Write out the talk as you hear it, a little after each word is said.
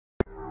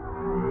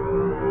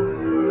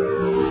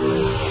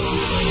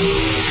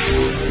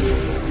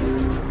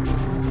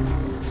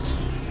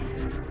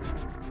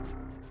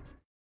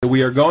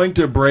we are going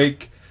to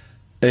break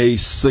a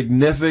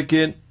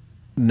significant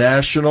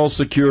national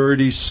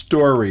security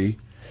story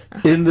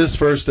in this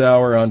first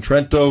hour on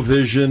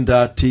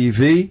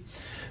TrentoVision.tv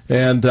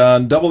and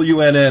on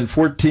WNN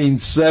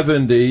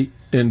 1470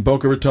 in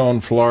Boca Raton,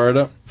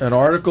 Florida. An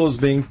article is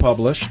being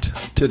published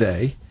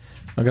today.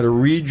 I'm going to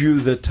read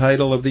you the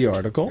title of the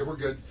article. Yeah, we're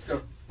good.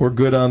 Go. We're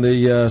good on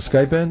the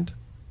Skype end?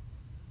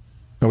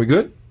 Are we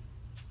good?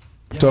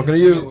 Yeah, talking to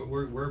you. Yeah,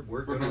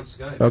 we're good on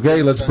Skype.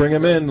 Okay, let's bring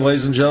him in.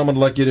 Ladies and gentlemen,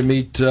 I'd like you to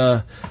meet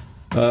John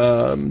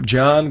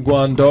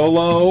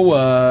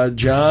Guandolo.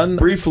 John,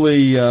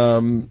 briefly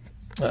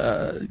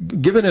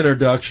give an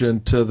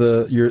introduction to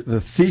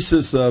the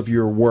thesis of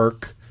your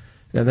work,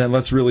 and then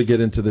let's really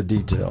get into the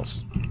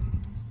details.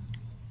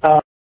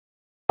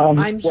 Well,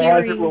 as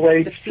it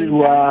relates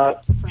to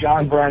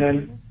John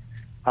Brennan,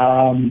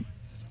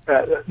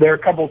 there are a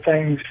couple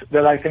things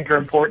that I think are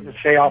important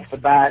to say off the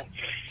bat.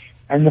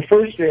 And the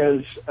first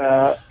is,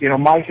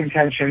 my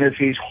contention is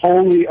he's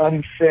wholly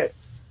unfit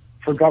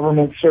for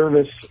government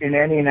service in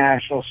any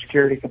national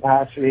security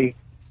capacity.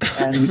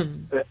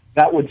 And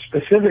that would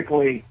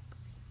specifically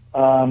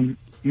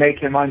make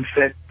him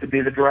unfit to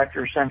be the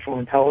Director of Central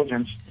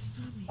Intelligence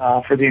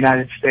for the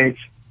United States.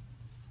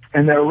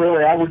 And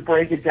I would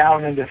break it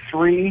down into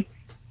three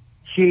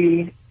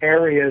key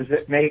areas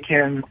that make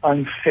him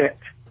unfit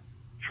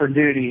for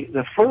duty.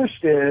 The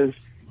first is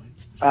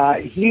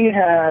he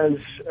has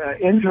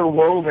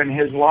interwoven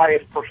his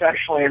life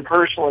professionally and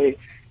personally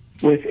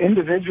with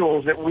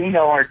individuals that we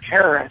know are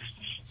terrorists,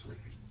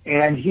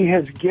 and he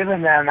has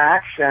given them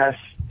access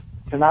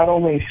to not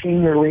only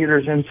senior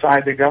leaders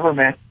inside the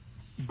government,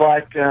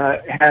 but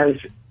has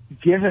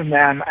given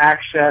them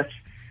access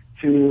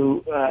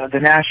to the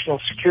National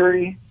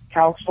Security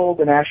Council,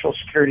 the National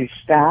Security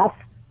Staff.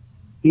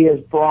 He has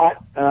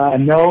brought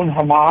known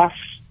Hamas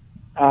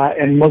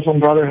and Muslim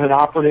Brotherhood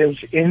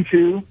operatives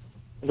into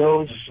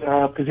those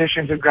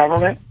positions of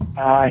government.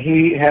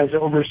 He has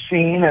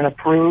overseen and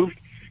approved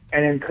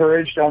and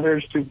encouraged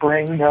others to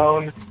bring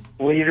known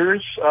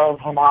leaders of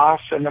Hamas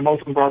and the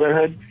Muslim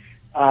Brotherhood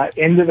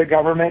into the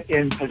government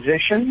in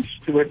positions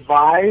to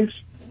advise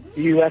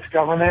the U.S.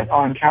 government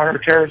on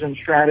counterterrorism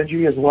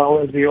strategy as well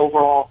as the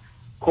overall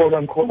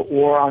quote-unquote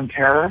war on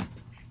terror.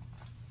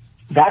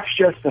 That's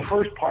just the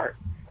first part.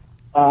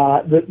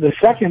 The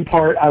second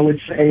part, I would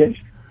say, is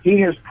he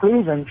has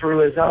proven through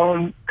his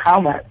own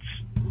comments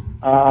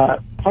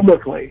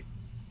publicly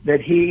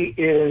that he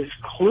is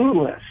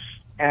clueless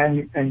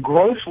and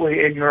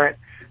grossly ignorant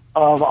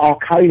of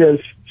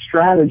Al-Qaeda's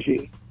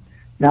strategy.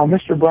 Now,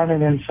 Mr.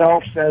 Brennan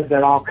himself says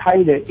that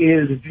Al-Qaeda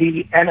is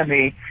the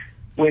enemy,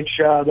 which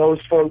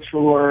those folks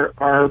who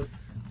have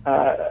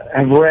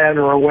read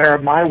or aware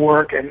of my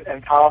work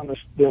and Tom,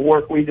 the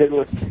work we did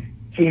with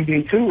Team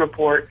B2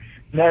 report,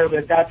 know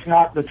that that's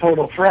not the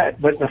total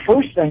threat. But the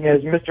first thing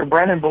is Mr.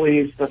 Brennan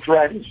believes the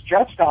threat is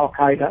just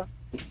Al-Qaeda,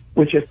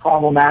 which is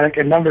problematic.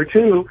 And number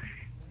two,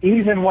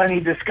 even when he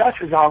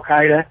discusses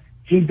Al-Qaeda,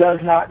 he does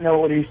not know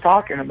what he's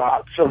talking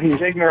about. So he's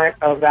ignorant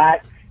of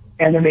that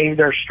enemy,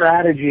 their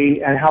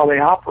strategy, and how they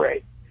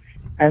operate.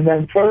 And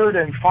then third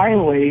and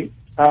finally,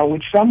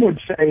 which some would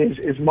say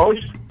is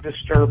most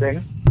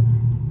disturbing,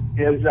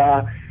 is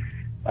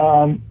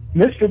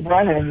Mr.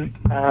 Brennan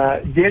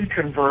did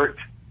convert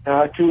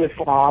to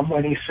Islam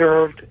when he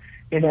served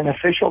in an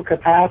official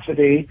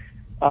capacity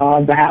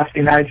on behalf of the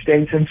United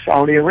States in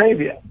Saudi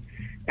Arabia.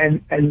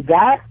 And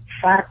that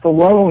fact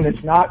alone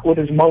is not what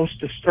is most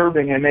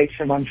disturbing and makes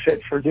him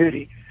unfit for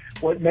duty.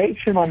 What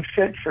makes him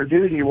unfit for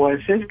duty was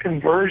his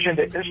conversion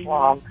to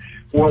Islam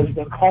was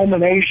the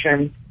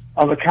culmination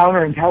of a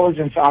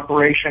counterintelligence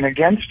operation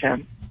against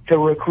him to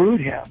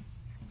recruit him.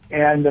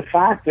 And the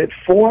fact that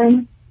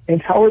foreign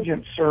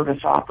intelligence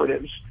service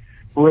operatives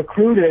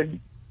recruited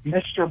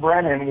Mr.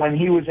 Brennan when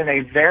he was in a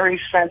very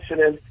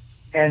sensitive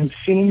and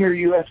senior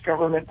U.S.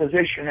 government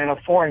position in a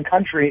foreign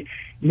country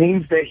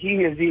means that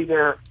he is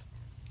either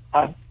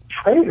a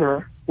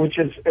traitor, which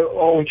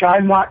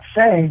I'm not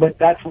saying, but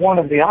that's one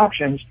of the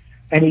options,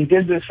 and he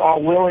did this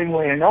all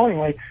willingly and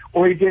knowingly,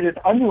 or he did it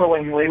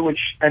unwillingly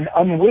and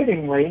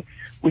unwittingly,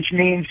 which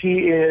means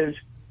he is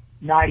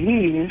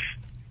naive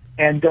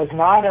and does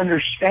not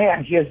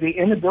understand. He has the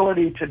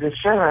inability to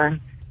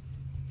discern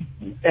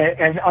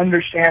and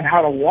understand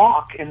how to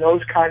walk in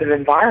those kind of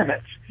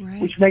environments,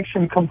 right, which makes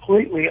him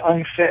completely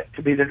unfit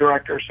to be the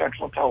Director of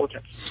Central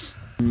Intelligence.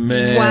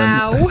 Man.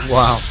 Wow.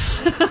 Wow.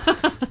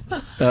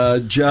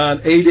 John,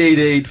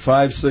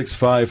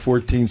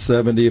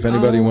 888-565-1470 if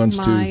anybody wants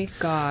to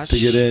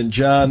get in.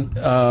 John,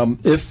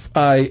 if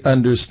I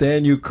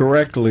understand you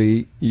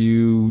correctly,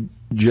 you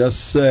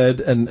just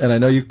said, and I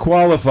know you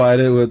qualified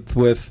it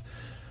with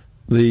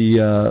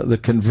the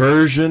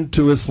conversion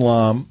to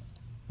Islam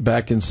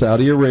back in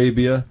Saudi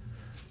Arabia,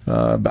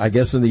 I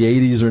guess in the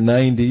 80s or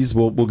 90s.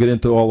 We'll get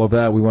into all of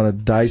that. We want to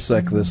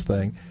dissect this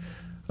thing.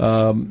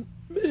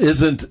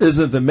 Isn't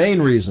the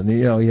main reason.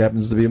 He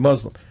happens to be a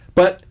Muslim.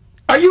 But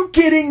are you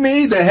kidding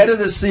me? The head of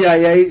the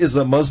CIA is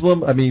a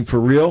Muslim? I mean, for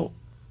real?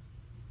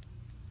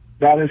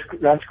 That's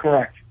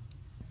correct.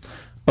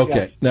 Okay.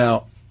 Yes.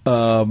 Now,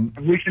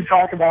 We can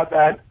talk about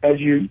that as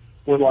you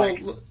would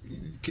like. Well,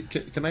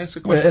 can I ask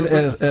a question?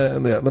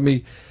 Let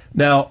me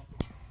now.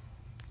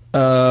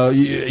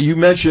 You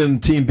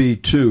mentioned Team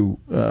B2,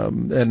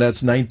 and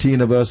that's 19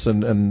 of us,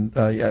 and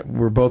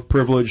we're both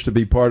privileged to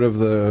be part of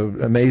the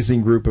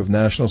amazing group of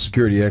national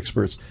security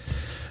experts.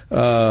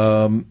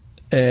 And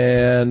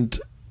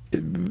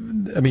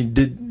I mean,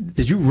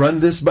 did you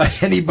run this by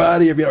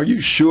anybody? I mean, are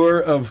you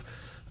sure of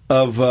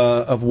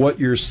what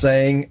you're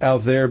saying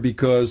out there?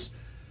 Because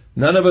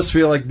none of us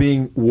feel like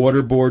being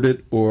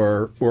waterboarded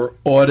or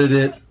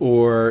audited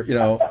or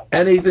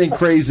anything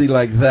crazy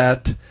like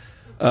that.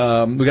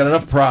 We got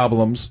enough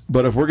problems,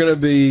 but if we're going to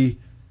be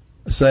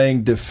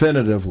saying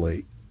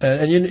definitively, and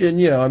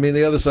I mean,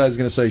 the other side is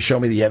going to say, "Show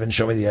me the evidence,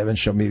 show me the evidence,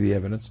 show me the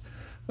evidence."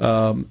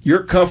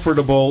 You're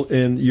comfortable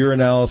in your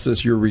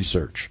analysis, your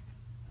research.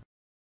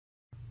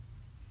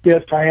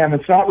 Yes, I am.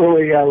 It's not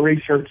really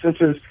research. This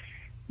is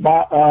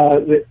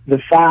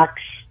the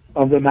facts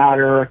of the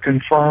matter are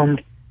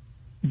confirmed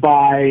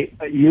by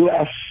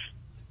U.S.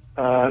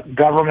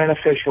 Government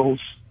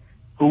officials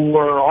who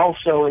were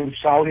also in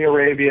Saudi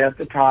Arabia at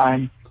the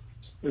time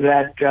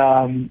that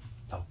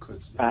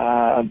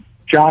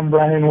John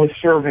Brennan was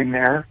serving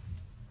there,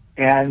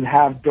 and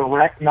have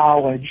direct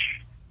knowledge.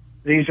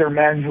 These are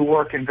men who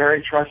work in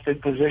very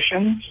trusted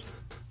positions.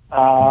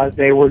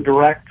 They were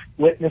direct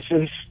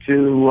witnesses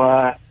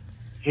to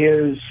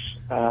his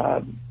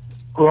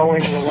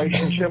growing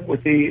relationship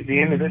with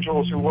the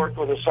individuals who worked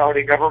with the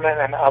Saudi government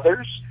and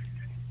others,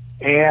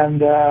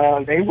 and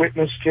they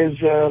witnessed his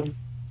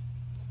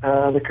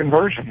the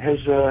conversion,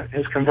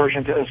 his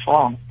conversion to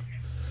Islam.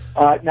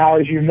 Now,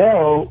 as you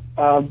know,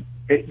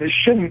 this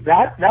shouldn't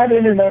that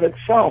in and of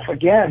itself,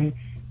 again,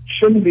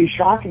 shouldn't be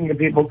shocking to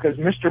people, because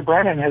Mr.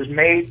 Brennan has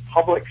made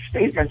public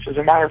statements. As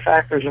a matter of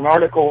fact, there's an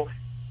article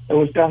that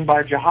was done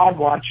by Jihad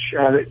Watch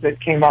that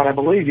came out, I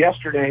believe,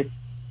 yesterday,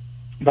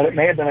 but it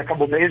may have been a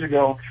couple of days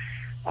ago,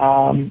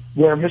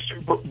 where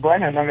Mr.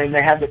 Brennan, I mean,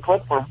 they had the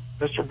clip where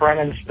Mr.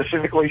 Brennan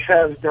specifically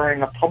says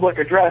during a public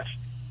address,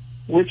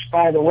 which,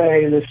 by the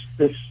way,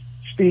 this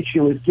speech he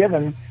was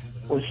given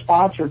was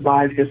sponsored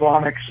by the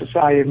Islamic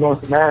Society of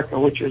North America,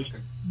 which is,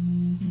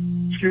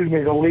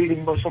 the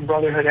leading Muslim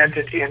Brotherhood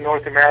entity in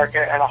North America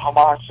and a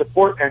Hamas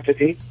support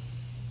entity,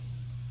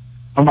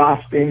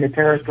 Hamas being the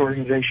terrorist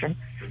organization.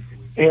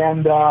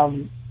 And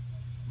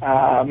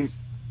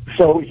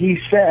so he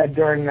said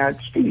during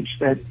that speech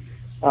that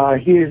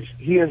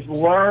he has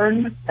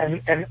learned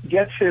and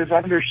gets his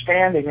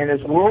understanding and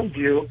his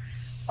worldview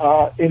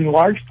in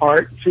large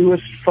part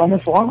from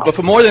Islam. But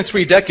for more than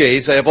 3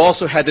 decades, I have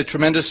also had the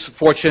tremendous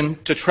fortune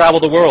to travel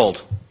the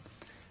world,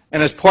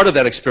 and as part of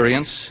that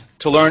experience,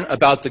 to learn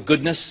about the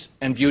goodness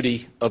and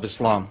beauty of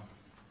Islam.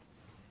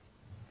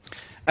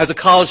 As a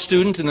college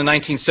student in the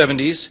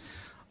 1970s,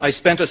 I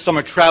spent a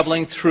summer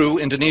traveling through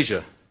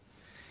Indonesia,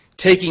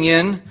 taking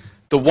in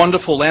the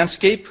wonderful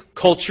landscape,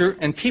 culture,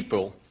 and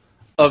people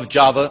of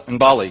Java and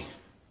Bali.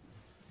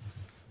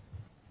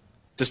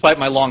 Despite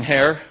my long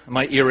hair,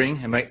 my earring,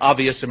 and my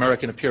obvious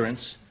American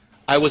appearance,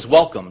 I was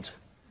welcomed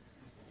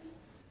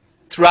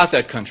throughout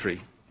that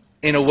country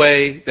in a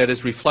way that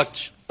is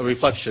a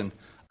reflection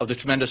of the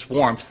tremendous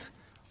warmth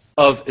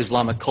of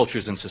Islamic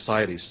cultures and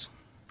societies.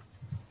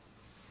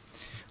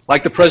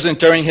 Like the President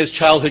during his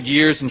childhood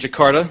years in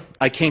Jakarta,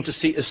 I came to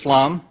see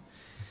Islam,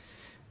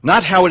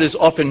 not how it is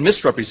often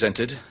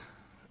misrepresented,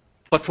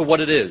 but for what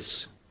it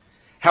is,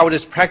 how it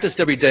is practiced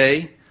every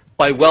day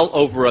by well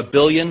over 1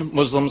 billion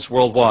Muslims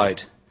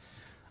worldwide,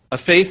 a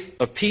faith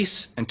of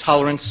peace and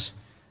tolerance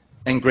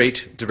and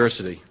great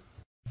diversity.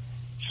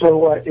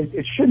 So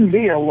it shouldn't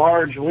be a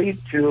large leap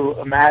to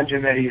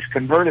imagine that he's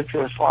converted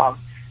to Islam.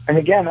 And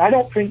again, I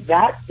don't think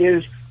that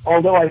is,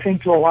 although I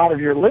think to a lot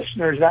of your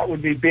listeners that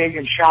would be big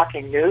and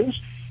shocking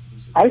news,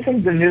 I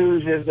think the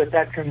news is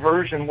that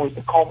conversion was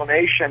the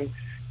culmination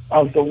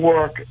of the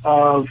work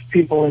of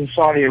people in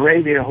Saudi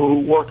Arabia who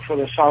work for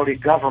the Saudi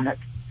government.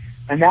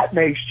 And that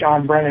makes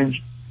John Brennan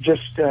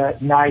just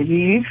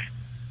naive,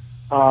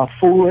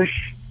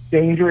 foolish,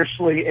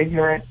 dangerously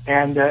ignorant,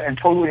 and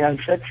totally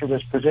unfit for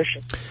this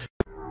position.